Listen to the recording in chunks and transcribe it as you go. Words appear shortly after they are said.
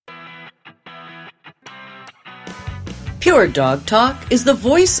Pure Dog Talk is the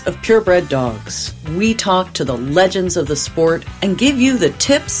voice of purebred dogs. We talk to the legends of the sport and give you the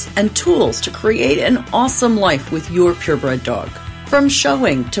tips and tools to create an awesome life with your purebred dog. From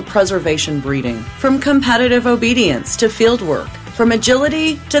showing to preservation breeding, from competitive obedience to field work, from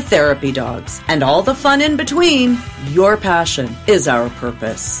agility to therapy dogs, and all the fun in between, your passion is our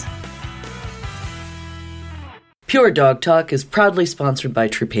purpose. Pure Dog Talk is proudly sponsored by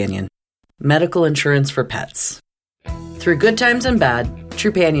Trupanion, medical insurance for pets. Through good times and bad,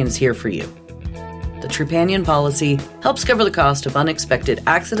 Trupanion is here for you. The Trupanion policy helps cover the cost of unexpected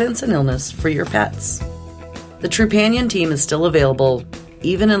accidents and illness for your pets. The Trupanion team is still available,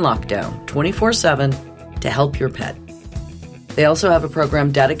 even in lockdown, 24/7, to help your pet. They also have a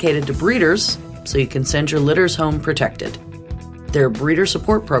program dedicated to breeders, so you can send your litters home protected. Their breeder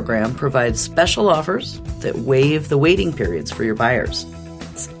support program provides special offers that waive the waiting periods for your buyers.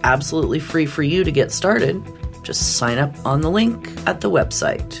 It's absolutely free for you to get started. Just sign up on the link at the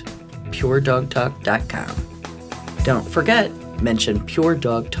website, puredogtalk.com. Don't forget, mention Pure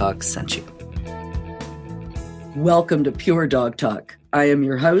Dog Talk sent you. Welcome to Pure Dog Talk. I am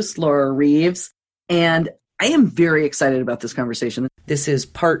your host, Laura Reeves, and I am very excited about this conversation. This is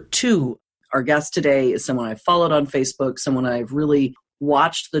part 2. Our guest today is someone I've followed on Facebook, someone I've really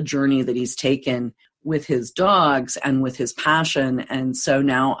watched the journey that he's taken with his dogs and with his passion, and so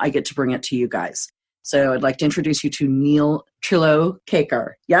now I get to bring it to you guys. So I'd like to introduce you to Neil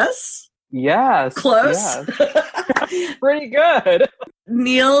Trillo-Kakar. Yes? Yes. Close? Yes. Pretty good.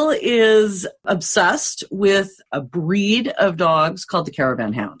 Neil is obsessed with a breed of dogs called the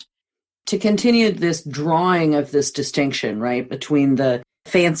Caravan Hound. To continue this drawing of this distinction, right, between the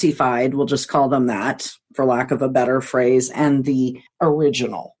fancified, we'll just call them that, for lack of a better phrase, and the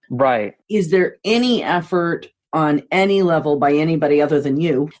original. Right. Is there any effort on any level by anybody other than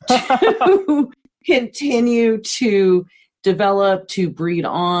you to continue to develop, to breed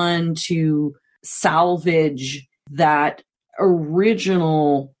on, to salvage that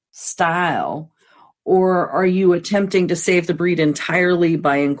original style? Or are you attempting to save the breed entirely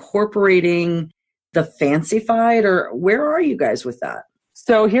by incorporating the fancified? Or where are you guys with that?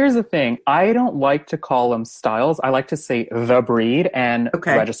 So here's the thing. I don't like to call them styles. I like to say the breed and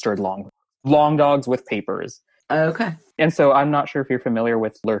registered long dogs with papers. Okay. And so I'm not sure if you're familiar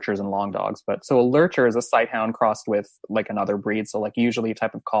with lurchers and long dogs, but so a lurcher is a sight hound crossed with like another breed. So like usually a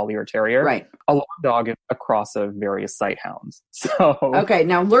type of collie or terrier. Right. A long dog is a cross of various sight hounds. So okay.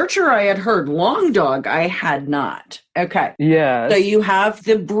 Now lurcher I had heard, long dog I had not. Okay. Yeah. So you have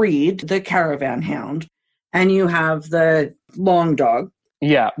the breed, the Caravan Hound, and you have the long dog.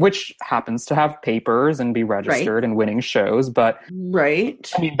 Yeah, which happens to have papers and be registered and winning shows, but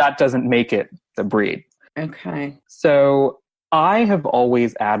right. I mean that doesn't make it the breed. Okay. So I have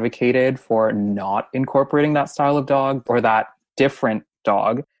always advocated for not incorporating that style of dog or that different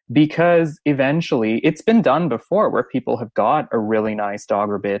dog because eventually it's been done before where people have got a really nice dog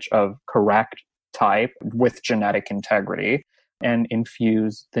or bitch of correct type with genetic integrity and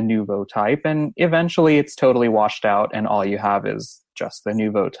infuse the nouveau type. And eventually it's totally washed out and all you have is just the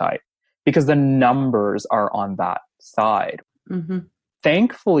nouveau type because the numbers are on that side. Mm-hmm.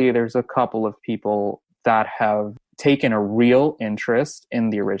 Thankfully, there's a couple of people that have taken a real interest in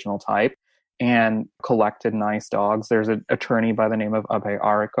the original type and collected nice dogs. There's an attorney by the name of Abhay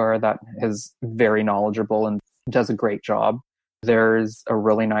Arikar that is very knowledgeable and does a great job. There's a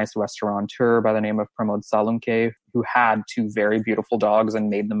really nice restaurateur by the name of Pramod Salunke who had 2 very beautiful dogs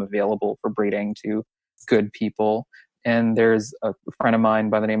and made them available for breeding to good people. And there's a friend of mine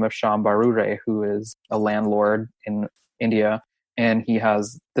by the name of Shyam Barure who is a landlord in India. And he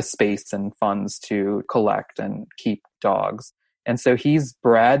has the space and funds to collect and keep dogs. And so he's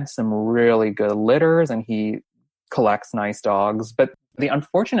bred some really good litters and he collects nice dogs. But the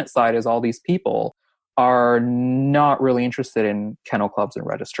unfortunate side is all these people are not really interested in kennel clubs and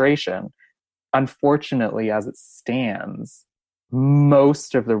registration. Unfortunately, as it stands,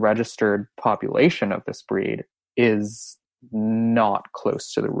 most of the registered population of this breed is not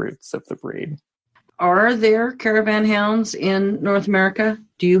close to the roots of the breed. Are there Caravan Hounds in North America?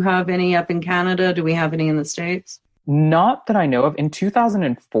 Do you have any up in Canada? Do we have any in the States? Not that I know of. In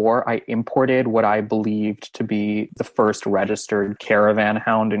 2004, I imported what I believed to be the first registered Caravan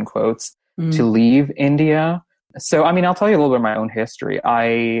Hound, in quotes, to leave India. So, I mean, I'll tell you a little bit of my own history.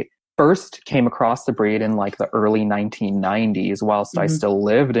 I first came across the breed in like the early 1990s whilst I still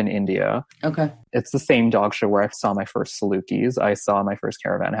lived in India. Okay. It's the same dog show where I saw my first Salukis. I saw my first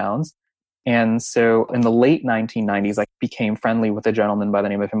Caravan Hounds. And so in the late 1990s, I became friendly with a gentleman by the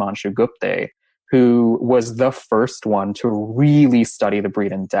name of Himanshu Gupte, who was the first one to really study the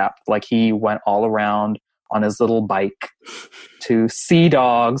breed in depth. Like he went all around on his little bike to see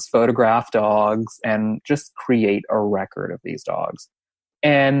dogs, photograph dogs, and just create a record of these dogs.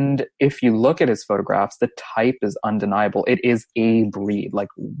 And if you look at his photographs, the type is undeniable. It is a breed, like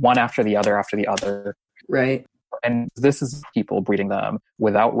one after the other after the other. Right. And this is people breeding them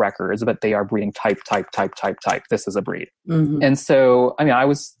without records, but they are breeding type. This is a breed. Mm-hmm. And so, I mean, I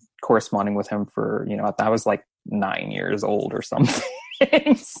was corresponding with him for, I was like 9 years old or something.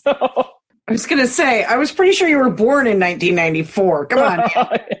 So I was going to say, I was pretty sure you were born in 1994. Come on.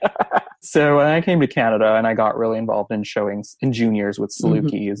 Yeah. So when I came to Canada and I got really involved in showings in juniors with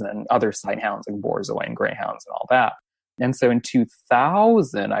Salukis and other sighthounds like Borzoi and Greyhounds and all that. And so in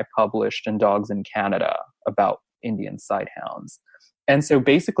 2000, I published in Dogs in Canada about Indian sighthounds. And so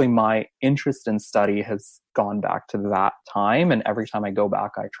basically my interest in study has gone back to that time. And every time I go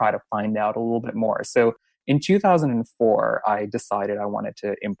back, I try to find out a little bit more. So in 2004, I decided I wanted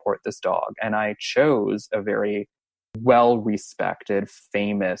to import this dog. And I chose a very well-respected,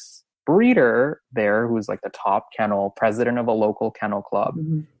 famous breeder there who's like the top kennel, president of a local kennel club.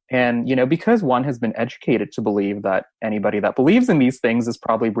 Mm-hmm. And, because one has been educated to believe that anybody that believes in these things is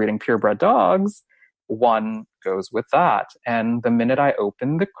probably breeding purebred dogs, one goes with that. And the minute I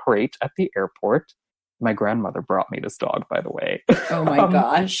opened the crate at the airport, my grandmother brought me this dog, by the way. Oh my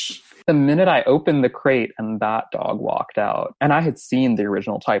gosh. The minute I opened the crate and that dog walked out, and I had seen the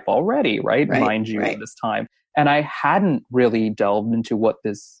original type already, right? Mind you, at this time. And I hadn't really delved into what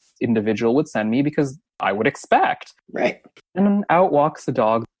this individual would send me because I would expect. Right. And then out walks the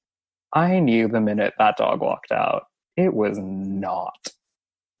dog. I knew the minute that dog walked out, it was not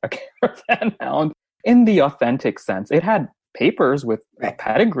a caravan hound in the authentic sense. It had papers with a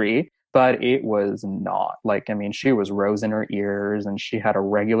pedigree, but it was not. She was rose in her ears and she had a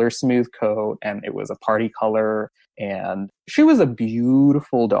regular smooth coat and it was a party color. And she was a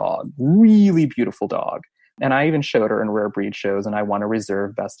beautiful dog, really beautiful dog. And I even showed her in rare breed shows and I won a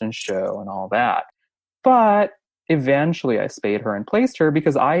reserve best in show and all that. But eventually I spayed her and placed her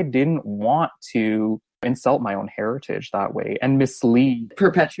because I didn't want to insult my own heritage that way and mislead.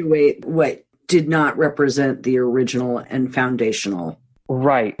 Perpetuate what did not represent the original and foundational.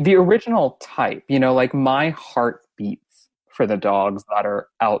 Right. The original type, my heart beats for the dogs that are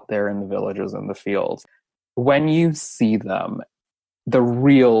out there in the villages and the fields. When you see them, the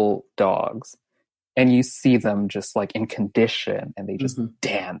real dogs, and you see them just like in condition and they just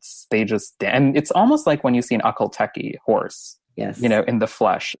dance. And it's almost like when you see an Akalteki horse, yes, in the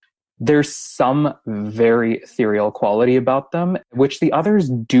flesh. There's some very ethereal quality about them, which the others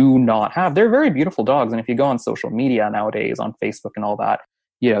do not have. They're very beautiful dogs. And if you go on social media nowadays, on Facebook and all that,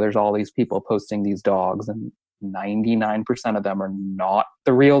 there's all these people posting these dogs and 99% of them are not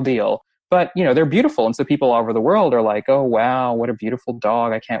the real deal. But, they're beautiful. And so people all over the world are like, oh, wow, what a beautiful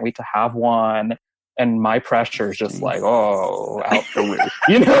dog. I can't wait to have one. And my pressure is just like, oh, out the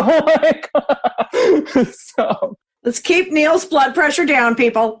roof, So let's keep Neil's blood pressure down,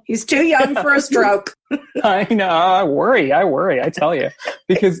 people. He's too young for a stroke. I know. I worry, I tell you.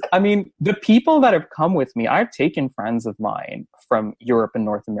 Because, the people that have come with me, I've taken friends of mine from Europe and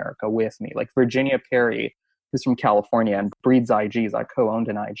North America with me, like Virginia Perry, who's from California and breeds IGs. I co-owned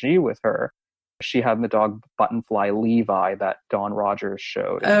an IG with her. She had the dog Buttonfly Levi that Don Rogers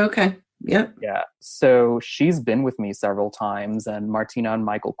showed. Oh, okay. Yep. Yeah. So she's been with me several times. And Martina and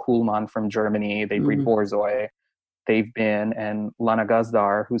Michael Kuhlmann from Germany, they breed Borzoi. They've been, and Lana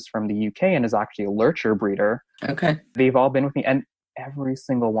Gazdar, who's from the UK and is actually a lurcher breeder. Okay. They've all been with me. And every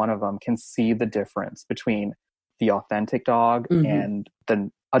single one of them can see the difference between the authentic dog and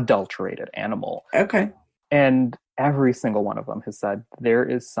the adulterated animal. Okay. And every single one of them has said there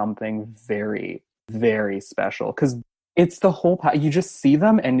is something very, very special because it's the whole you just see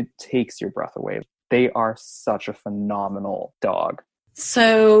them and it takes your breath away. They are such a phenomenal dog.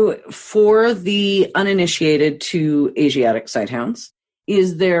 So for the uninitiated to Asiatic sighthounds,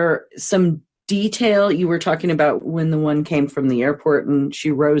 is there some detail? You were talking about when the one came from the airport and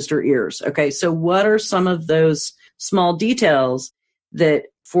she rosed her ears. Okay, so what are some of those small details that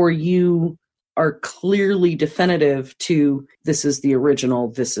for you are clearly definitive to this is the original,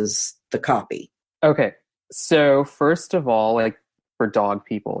 this is the copy? Okay. So first of all, for dog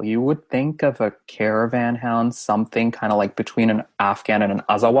people, you would think of a caravan hound, something kind of like between an Afghan and an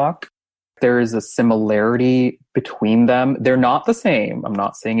Azawak. There is a similarity between them. They're not the same. I'm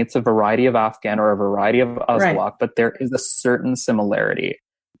not saying it's a variety of Afghan or a variety of Azawak, but there is a certain similarity.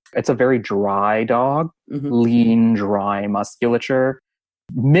 It's a very dry dog, lean, dry musculature,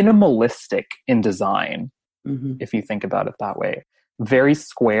 minimalistic in design, if you think about it that way. Very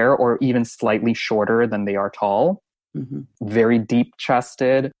square or even slightly shorter than they are tall. Very deep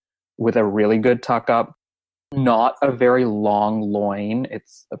chested with a really good tuck up. Not a very long loin.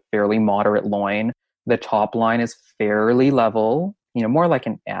 It's a fairly moderate loin. The top line is fairly level, more like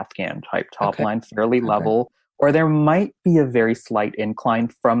an Afghan type top line, fairly level, or there might be a very slight incline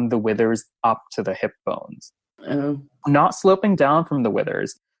from the withers up to the hip bones. Oh. Not sloping down from the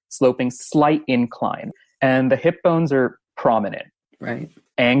withers, sloping slight incline. And the hip bones are prominent. Right.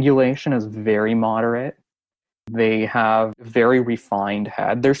 Angulation is very moderate. They have very refined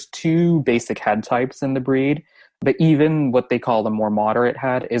head. There's 2 basic head types in the breed, but even what they call the more moderate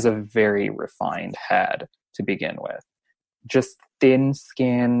head is a very refined head to begin with. Just thin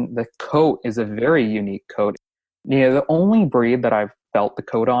skin. The coat is a very unique coat. The only breed that I've felt the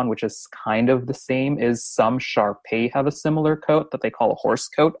coat on, which is kind of the same, is some Shar-Pei have a similar coat that they call a horse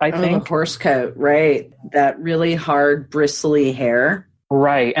coat, I think. The horse coat, right. That really hard, bristly hair.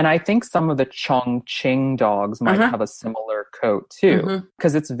 Right. And I think some of the Chongqing dogs might have a similar coat too,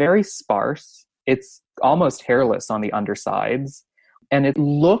 because it's very sparse. It's almost hairless on the undersides. And it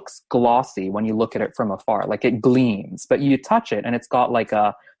looks glossy when you look at it from afar, like it gleams, but you touch it and it's got like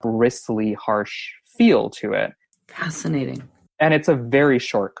a bristly, harsh feel to it. Fascinating. And it's a very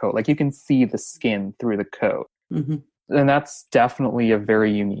short coat. Like you can see the skin through the coat. And that's definitely a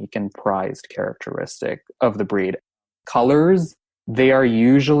very unique and prized characteristic of the breed. Colors, they are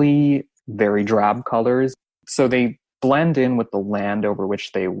usually very drab colors. So they blend in with the land over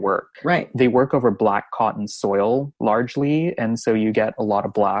which they work. Right. They work over black cotton soil largely. And so you get a lot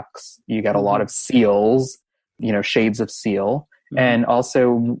of blacks. You get a lot of seals, shades of seal. And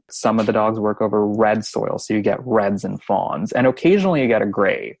also some of the dogs work over red soil. So you get reds and fawns. And occasionally you get a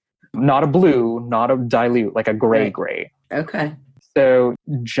gray. Not a blue, not a dilute, like a gray. Okay. So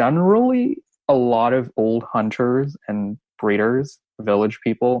generally a lot of old hunters and breeders, village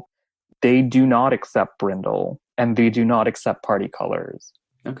people, they do not accept brindle and they do not accept party colors.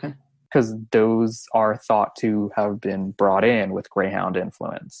 Okay. Because those are thought to have been brought in with greyhound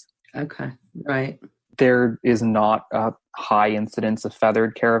influence. Okay. Right. There is not a high incidence of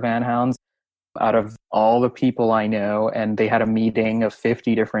feathered caravan hounds. Out of all the people I know, and they had a meeting of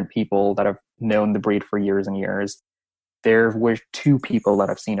 50 different people that have known the breed for years and years, there were 2 people that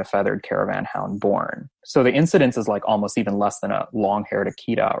have seen a feathered caravan hound born. So the incidence is like almost even less than a long-haired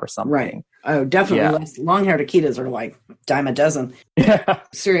Akita or something. Right. Oh, definitely less. Long-haired Akitas are like dime a dozen. Yeah.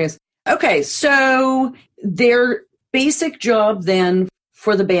 Serious. Okay, so their basic job then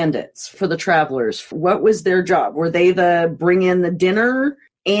for the bandits, for the travelers, what was their job? Were they the bring in the dinner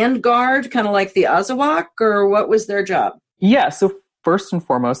and guard, kind of like the Azawak, or what was their job? Yeah, so first and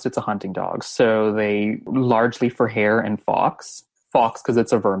foremost, it's a hunting dog. So they largely for hare and fox. Fox because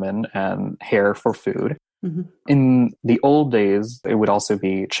it's a vermin, and hare for food. In the old days, it would also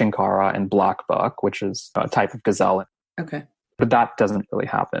be chinkara and black buck, which is a type of gazelle. Okay. But that doesn't really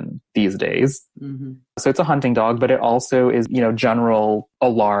happen these days. So it's a hunting dog, but it also is, general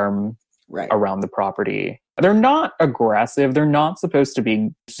alarm around the property. They're not aggressive. They're not supposed to be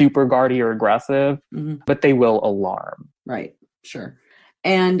super guardy or aggressive, but they will alarm. Right. Sure.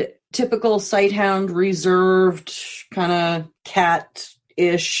 And typical sighthound, reserved, kind of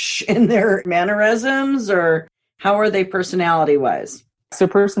cat-ish in their mannerisms, or how are they personality-wise? So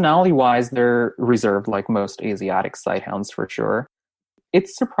personality-wise, they're reserved like most Asiatic sighthounds for sure.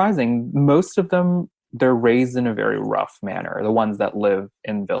 It's surprising. Most of them, they're raised in a very rough manner, the ones that live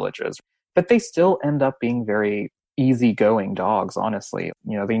in villages. But they still end up being very easygoing dogs, honestly.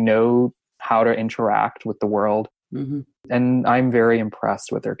 They know how to interact with the world. And I'm very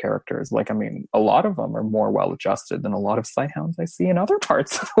impressed with their characters. A lot of them are more well-adjusted than a lot of sighthounds I see in other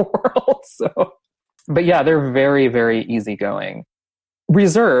parts of the world. But yeah, they're very, very easygoing.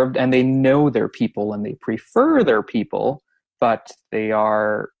 Reserved, and they know their people and they prefer their people, but they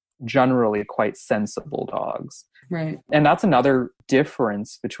are generally quite sensible dogs. Right. And that's another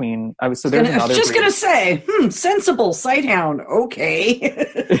difference between... I was just going to say, sensible sighthound,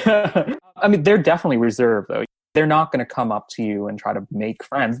 okay. They're definitely reserved, though. They're not going to come up to you and try to make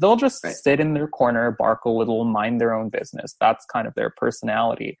friends. They'll just sit in their corner, bark a little, mind their own business. That's kind of their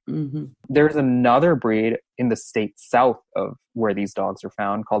personality. There's another breed in the state south of where these dogs are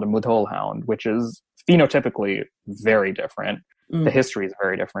found called a Mudhol hound, which is phenotypically very different. The history is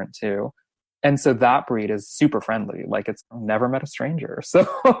very different too. And so that breed is super friendly. It's never met a stranger. So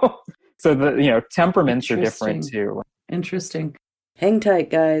the temperaments are different too. Interesting. Hang tight,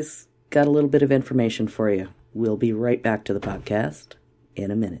 guys. Got a little bit of information for you. We'll be right back to the podcast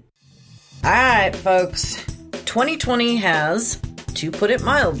in a minute. All right, folks. 2020 has, to put it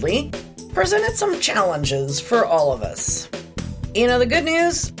mildly, presented some challenges for all of us. The good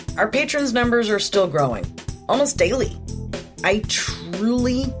news, our patrons' numbers are still growing, almost daily. I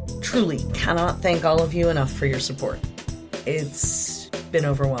truly truly cannot thank all of you enough for your support. It's been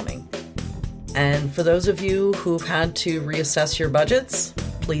overwhelming. And for those of you who've had to reassess your budgets,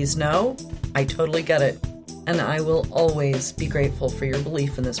 please know I totally get it. And I will always be grateful for your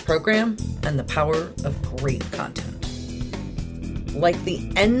belief in this program and the power of great content. Like the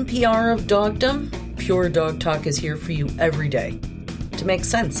NPR of dogdom, Pure Dog Talk is here for you every day to make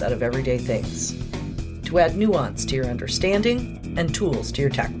sense out of everyday things, to add nuance to your understanding and tools to your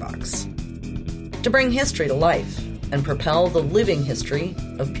tech box, to bring history to life and propel the living history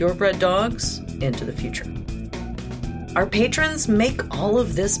of purebred dogs into the future. Our patrons make all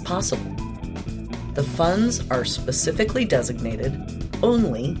of this possible. The funds are specifically designated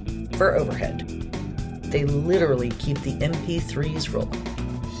only for overhead. They literally keep the MP3s rolling.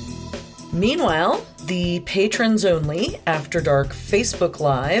 Meanwhile, the patrons-only After Dark Facebook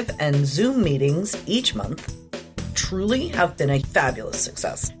Live and Zoom meetings each month truly have been a fabulous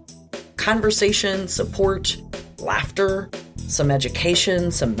success. Conversation, support, laughter, some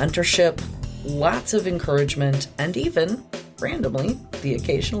education, some mentorship, lots of encouragement, and even, randomly, the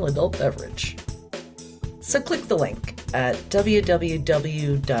occasional adult beverage. So click the link at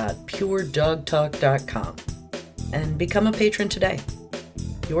www.puredogtalk.com and become a patron today.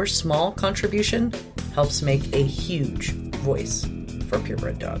 Your small contribution helps make a huge voice for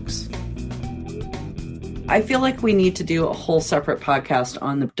purebred dogs. I feel like we need to do a whole separate podcast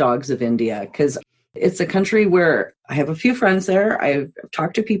on the dogs of India, because it's a country where I have a few friends there. I've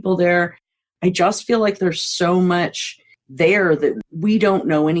talked to people there. I just feel like there's so much there that we don't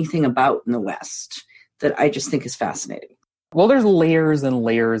know anything about in the West that I just think is fascinating. Well, there's layers and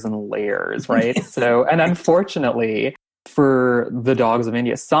layers and layers, right? So, and unfortunately for the dogs of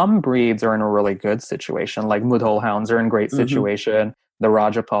India, some breeds are in a really good situation, like Mudhol hounds are in great situation. The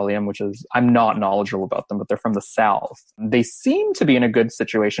Rajapaliyam, which is, I'm not knowledgeable about them, but they're from the South. They seem to be in a good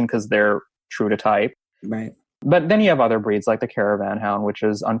situation because they're true to type. Right. But then you have other breeds like the Caravan Hound, which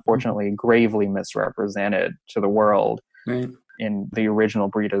is unfortunately gravely misrepresented to the world. Right. And the original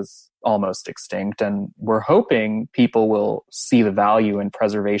breed is almost extinct. And we're hoping people will see the value in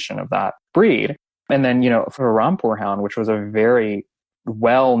preservation of that breed. And then, for a Rampur Hound, which was a very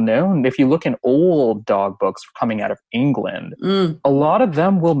well-known, if you look in old dog books coming out of England, a lot of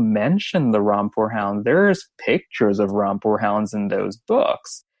them will mention the Rampur Hound. There's pictures of Rampur Hounds in those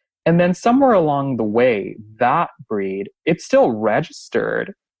books. And then somewhere along the way, that breed, it's still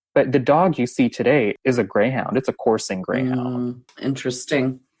registered, but the dog you see today is a greyhound. It's a coursing greyhound.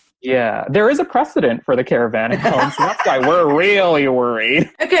 Interesting. Yeah, there is a precedent for the Caravan Hound, so that's why we're really worried.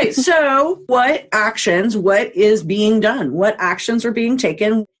 Okay, so what is being done? What actions are being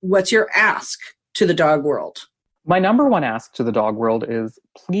taken? What's your ask to the dog world? My number one ask to the dog world is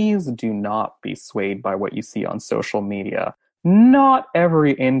please do not be swayed by what you see on social media. Not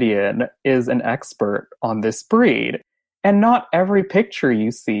every Indian is an expert on this breed, and not every picture you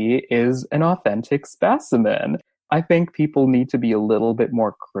see is an authentic specimen. I think people need to be a little bit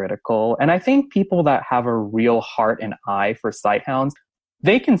more critical. And I think people that have a real heart and eye for sighthounds,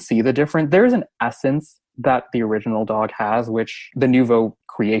 they can see the difference. There's an essence that the original dog has, which the nouveau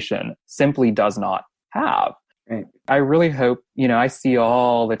creation simply does not have. Right. I really hope, I see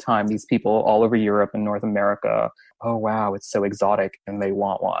all the time these people all over Europe and North America, oh, wow, it's so exotic and they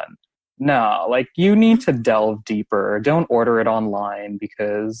want one. No, you need to delve deeper. Don't order it online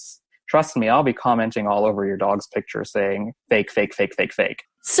because trust me, I'll be commenting all over your dog's picture saying fake, fake, fake, fake, fake.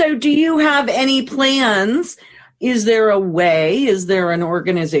 So do you have any plans? Is there a way? Is there an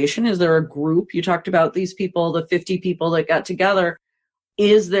organization? Is there a group? You talked about these people, the 50 people that got together.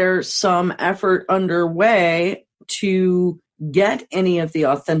 Is there some effort underway to get any of the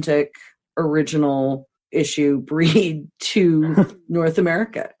authentic original issue breed to North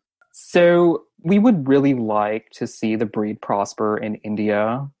America? So we would really like to see the breed prosper in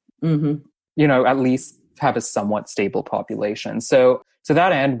India. At least have a somewhat stable population. So to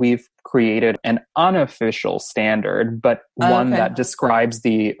that end, we've created an unofficial standard, but one that describes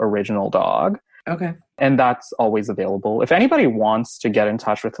the original dog. Okay. And that's always available. If anybody wants to get in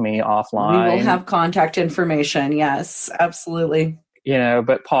touch with me offline. We will have contact information. Yes, absolutely.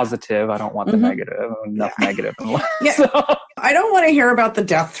 But positive. I don't want the negative. Enough negative. Yeah. So, I don't want to hear about the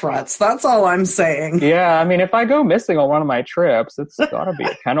death threats. That's all I'm saying. Yeah. I mean, if I go missing on one of my trips, it's got to be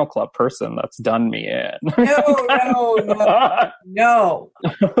a kennel club person that's done me in. No.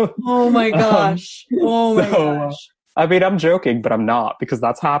 Oh my gosh. Gosh. I mean, I'm joking, but I'm not because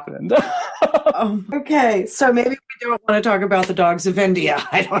that's happened. Okay. So maybe we don't want to talk about the dogs of India.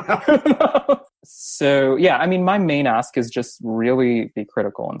 I don't know. So, yeah, I mean, my main ask is just really be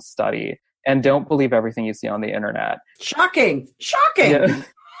critical and study and don't believe everything you see on the internet. Shocking. Yeah.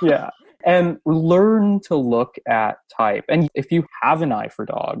 Yeah. And learn to look at type. And if you have an eye for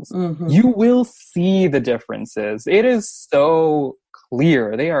dogs, you will see the differences. It is so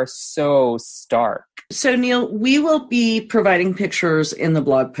clear. They are so stark. So, Neil, we will be providing pictures in the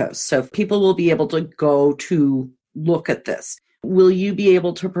blog post. So people will be able to go to look at this. Will you be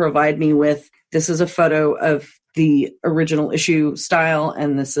able to provide me with, this is a photo of the original issue style,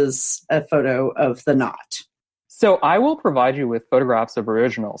 and this is a photo of the knot? So I will provide you with photographs of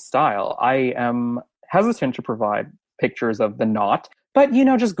original style. I am hesitant to provide pictures of the knot, but,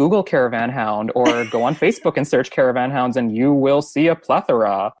 just Google Caravan Hound or go on Facebook and search Caravan Hounds and you will see a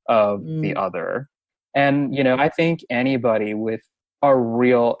plethora of the other. And, I think anybody with a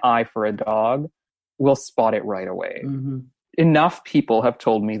real eye for a dog will spot it right away. Enough people have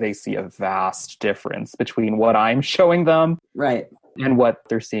told me they see a vast difference between what I'm showing them. Right. And what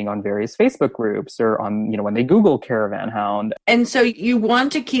they're seeing on various Facebook groups or on, when they Google Caravan Hound. And so you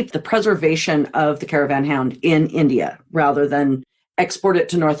want to keep the preservation of the Caravan Hound in India rather than export it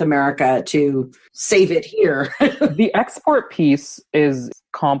to North America to save it here. The export piece is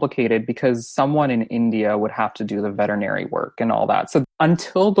complicated because someone in India would have to do the veterinary work and all that. So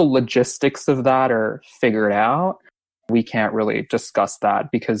until the logistics of that are figured out, we can't really discuss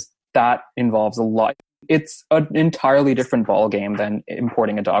that because that involves a lot. It's an entirely different ballgame than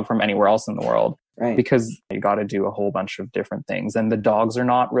importing a dog from anywhere else in the world. Right. Because you got to do a whole bunch of different things. And the dogs are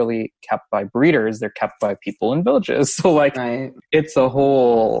not really kept by breeders. They're kept by people in villages. So It's a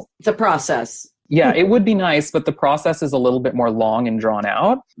whole... It's a process. Yeah, it would be nice, but the process is a little bit more long and drawn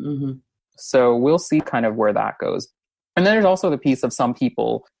out. So we'll see kind of where that goes. And then there's also the piece of some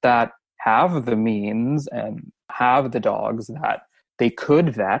people that have the means and have the dogs that they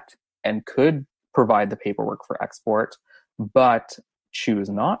could vet and could provide the paperwork for export, but choose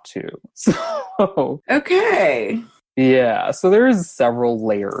not to. So okay. Yeah, so there's several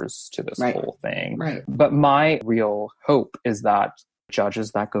layers to this Right. whole thing. Right. But my real hope is that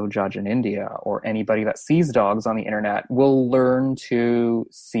judges that go judge in India or anybody that sees dogs on the internet will learn to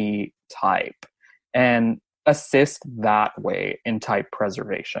see type and assist that way in type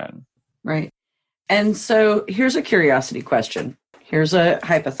preservation. Right. And so here's a curiosity question. Here's a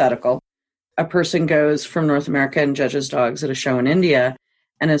hypothetical. A person goes from North America and judges dogs at a show in India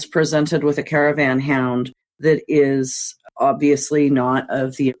and is presented with a Caravan Hound that is obviously not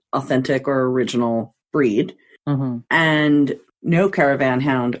of the authentic or original breed. And no Caravan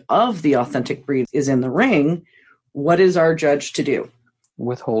Hound of the authentic breed is in the ring. What is our judge to do?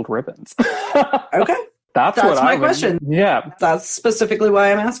 Withhold ribbons. Okay. That's my question. Yeah. That's specifically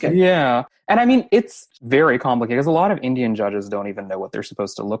why I'm asking. Yeah. And I mean, it's very complicated because a lot of Indian judges don't even know what they're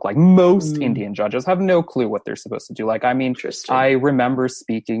supposed to look like. Most Indian judges have no clue what they're supposed to do. I remember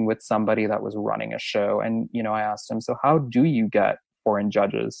speaking with somebody that was running a show and, I asked him, so how do you get foreign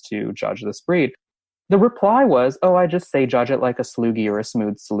judges to judge this breed? The reply was, I just say judge it like a Slugi or a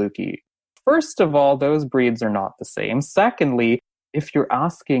smooth Saluki. First of all, those breeds are not the same. Secondly, if you're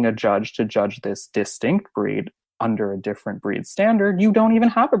asking a judge to judge this distinct breed under a different breed standard, you don't even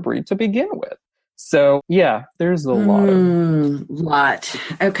have a breed to begin with. So, yeah, there's a lot.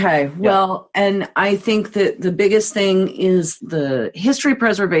 Okay. Yeah. Well, and I think that the biggest thing is the history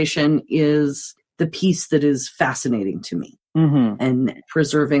preservation is the piece that is fascinating to me. And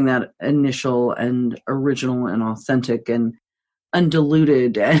preserving that initial and original and authentic and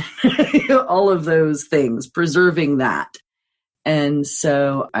undiluted and all of those things, preserving that. And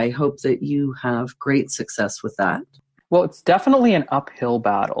so I hope that you have great success with that. Well, it's definitely an uphill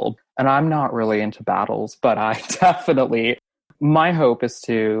battle. And I'm not really into battles, but my hope is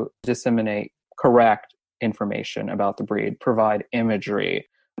to disseminate correct information about the breed, provide imagery,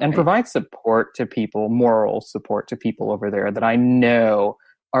 and provide support to people, moral support to people over there that I know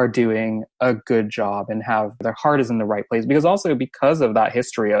are doing a good job and have their heart is in the right place. Because of that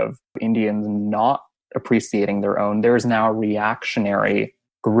history of Indians not appreciating their own, there's now a reactionary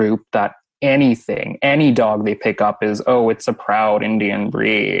group that any dog they pick up is, it's a proud Indian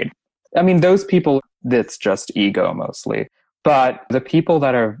breed. I mean, those people, that's just ego mostly. But the people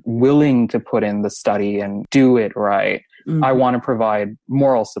that are willing to put in the study and do it right, I want to provide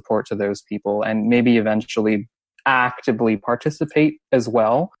moral support to those people and maybe eventually actively participate as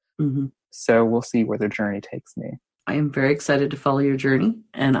well. So we'll see where the journey takes me. I am very excited to follow your journey,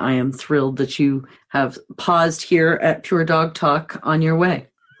 and I am thrilled that you have paused here at Pure Dog Talk on your way.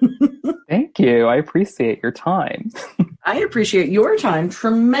 Thank you. I appreciate your time. I appreciate your time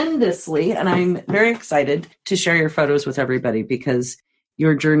tremendously, and I'm very excited to share your photos with everybody because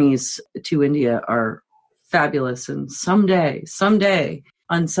your journeys to India are fabulous, and someday,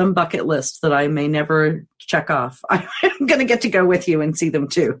 on some bucket list that I may never check off. I'm going to get to go with you and see them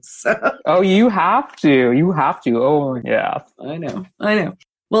too. So. Oh, you have to. You have to. Oh, yeah. I know.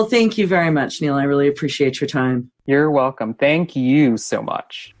 Well, thank you very much, Neil. I really appreciate your time. You're welcome. Thank you so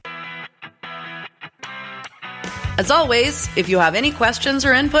much. As always, if you have any questions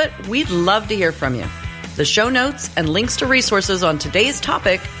or input, we'd love to hear from you. The show notes and links to resources on today's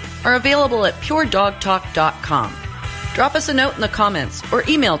topic are available at puredogtalk.com. Drop us a note in the comments or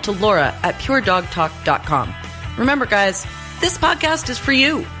email to laura@puredogtalk.com. Remember, guys, this podcast is for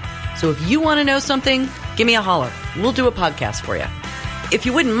you. So if you want to know something, give me a holler. We'll do a podcast for you. If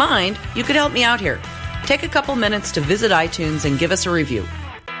you wouldn't mind, you could help me out here. Take a couple minutes to visit iTunes and give us a review.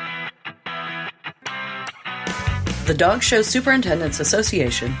 The Dog Show Superintendents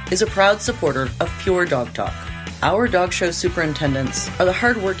Association is a proud supporter of Pure Dog Talk. Our dog show superintendents are the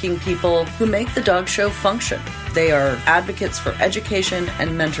hardworking people who make the dog show function. They are advocates for education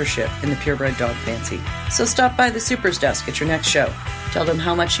and mentorship in the purebred dog fancy. So stop by the Super's desk at your next show. Tell them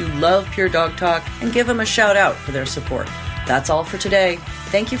how much you love Pure Dog Talk and give them a shout out for their support. That's all for today.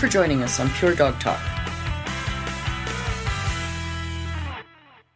 Thank you for joining us on Pure Dog Talk.